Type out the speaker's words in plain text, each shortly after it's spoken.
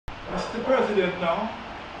Mr. President, now,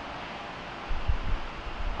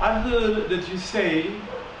 I heard that you say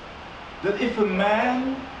that if a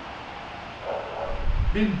man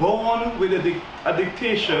been born with a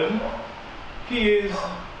dictation, he is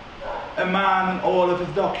a man in all of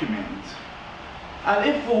his documents. And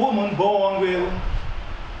if a woman born with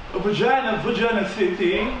a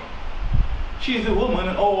virginity, she is a woman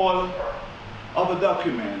in all of her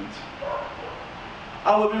documents.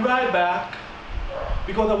 I will be right back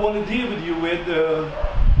because I want to deal with you with the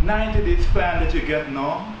 90 days plan that you get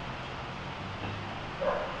now.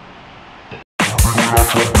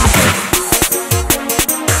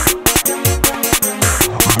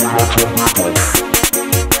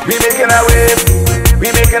 We making our wave,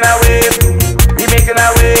 we making our wave, we making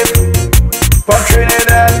our wave. From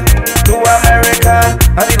Trinidad to America,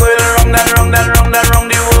 and we going round and round and round and round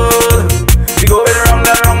the world. We going round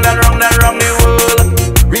and round and round and round the world.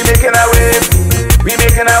 We making our wave, we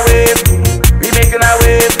making our wave, we making our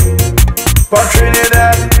wave. From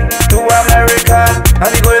Trinidad to America, and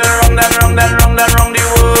we going round and round and round and round the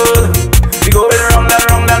world. We going round and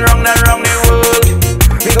round and round and round the world.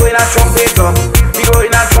 We going a trumpet up, we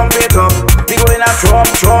going a trumpet up, we going a trump,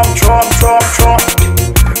 trump, trump, trump, trump.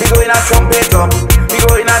 We going a trumpet up, we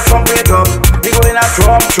going a trumpet up, we going a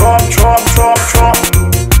trump, trump, trump, trump, trump.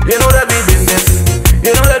 You know that we business,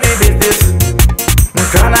 you know that we business.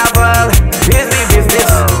 Carnival is the business,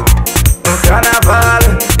 Carnival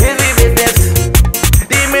is the business.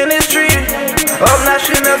 The Ministry of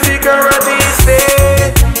National Security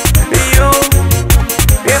say you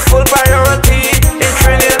is full priority in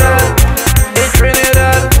Trinidad, in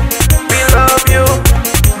Trinidad. We love you,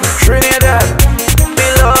 Trinidad. We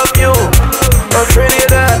love you, oh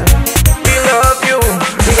Trinidad. We love you.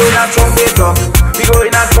 We going a trumpet up, we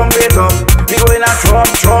going a trumpet up, we going a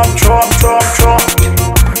trump, trump, trump, trump, trump.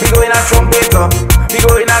 We going a trumpet up, we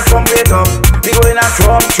going a trumpet up, we going a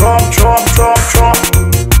trump, trump, trump, trump, trump.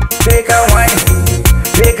 Take a wine,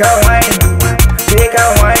 take a wine, take a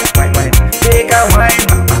wine, wine, take a wine,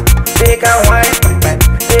 take a wine,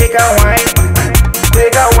 take a wine,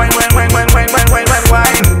 take a wine, wine, wine, wine, wine, wine, wine, wine,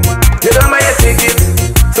 wine. You don't buy a ticket,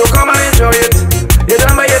 so come and enjoy it. You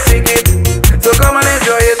don't buy a ticket, so come and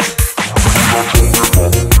enjoy it.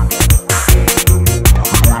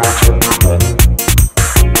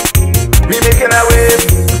 We making our wave,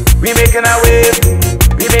 we making our wave,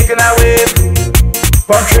 we making our wave.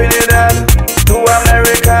 From Trinidad to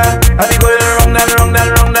America, and we going round and round and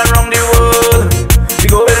round and round the world. We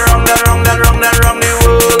going round and round and round and round the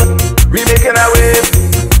world. We making our wave,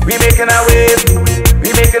 we making our wave,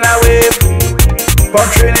 we making our wave. From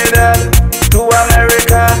Trinidad to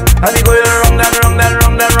America, and we going round and round and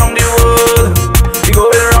round and round the world. We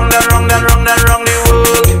going round and round and round and round the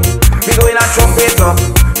world. We going a trumpet up,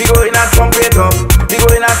 we going a trumpet up, we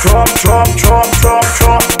going a trump, trump, trump, trump,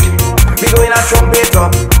 trump. We going a trumpet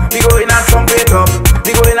up, we going a trumpet up,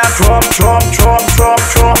 we going a trump, trump, trump, trump,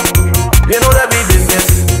 trump. You know that we business,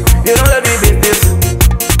 you know that we business.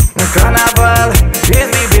 Carnival is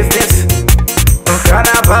the business,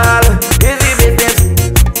 Carnival is the business.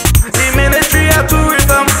 The Ministry of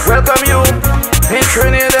Tourism welcome you in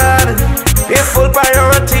Trinidad. It's full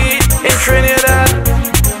priority in Trinidad,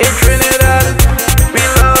 in Trinidad. We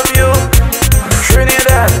love you,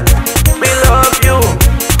 Trinidad. We love you,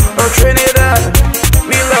 oh Trinidad.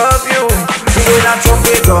 We love you. We going a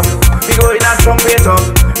trumpet up, we going a trumpet up,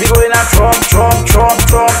 we going a trump, trump, trump,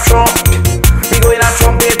 trump, trump. We going a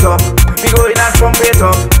trumpet up, we going a trumpet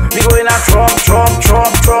up, we going a trump, trump,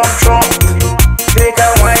 trump, trump, trump. Take a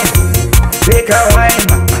wine, take a wine,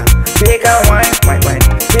 take a wine, wine, wine,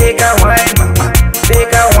 take a wine,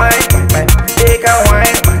 take a wine, wine, take a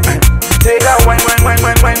wine, take a wine, wine, wine,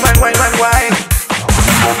 wine, wine, wine, wine, wine, wine.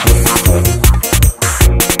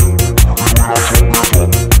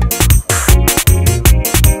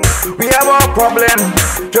 We have our problem,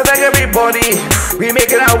 just like everybody. We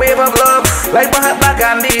making our wave of love, like Mahatma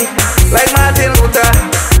Gandhi, like Martin Luther,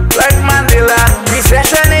 like Mandela.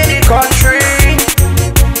 Recession in the country,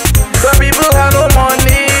 some people have no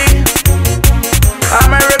money.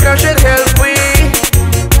 America should help we.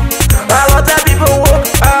 A lot of people work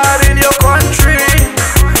hard in your country.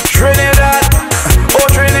 Trinidad, oh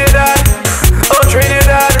Trinidad, oh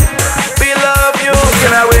Trinidad. We love you.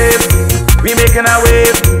 Making our wave, we making our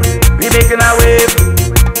wave, we making our wave.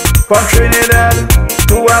 From Trinidad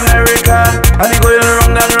to America, and we going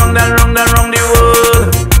round and round and round and round the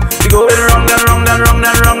world. We going round and round and round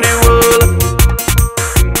and round the world.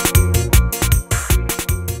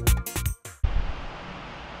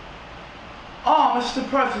 Oh, Mr.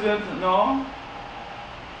 President, no.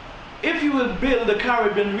 If you will build the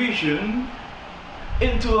Caribbean region,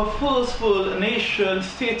 into a first world nation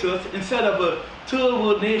status instead of a third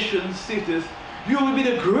world nation status, you will be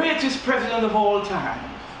the greatest president of all time.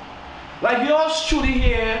 Like yours truly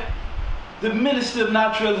here, the Minister of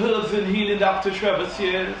Natural Herbs and Healing, Dr. Trevor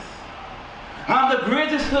says, I'm the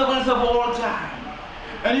greatest herbalist of all time.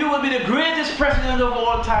 And you will be the greatest president of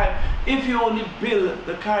all time if you only build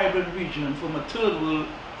the Caribbean region from a third world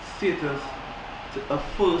status to a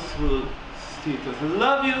first world status. I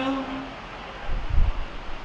love you.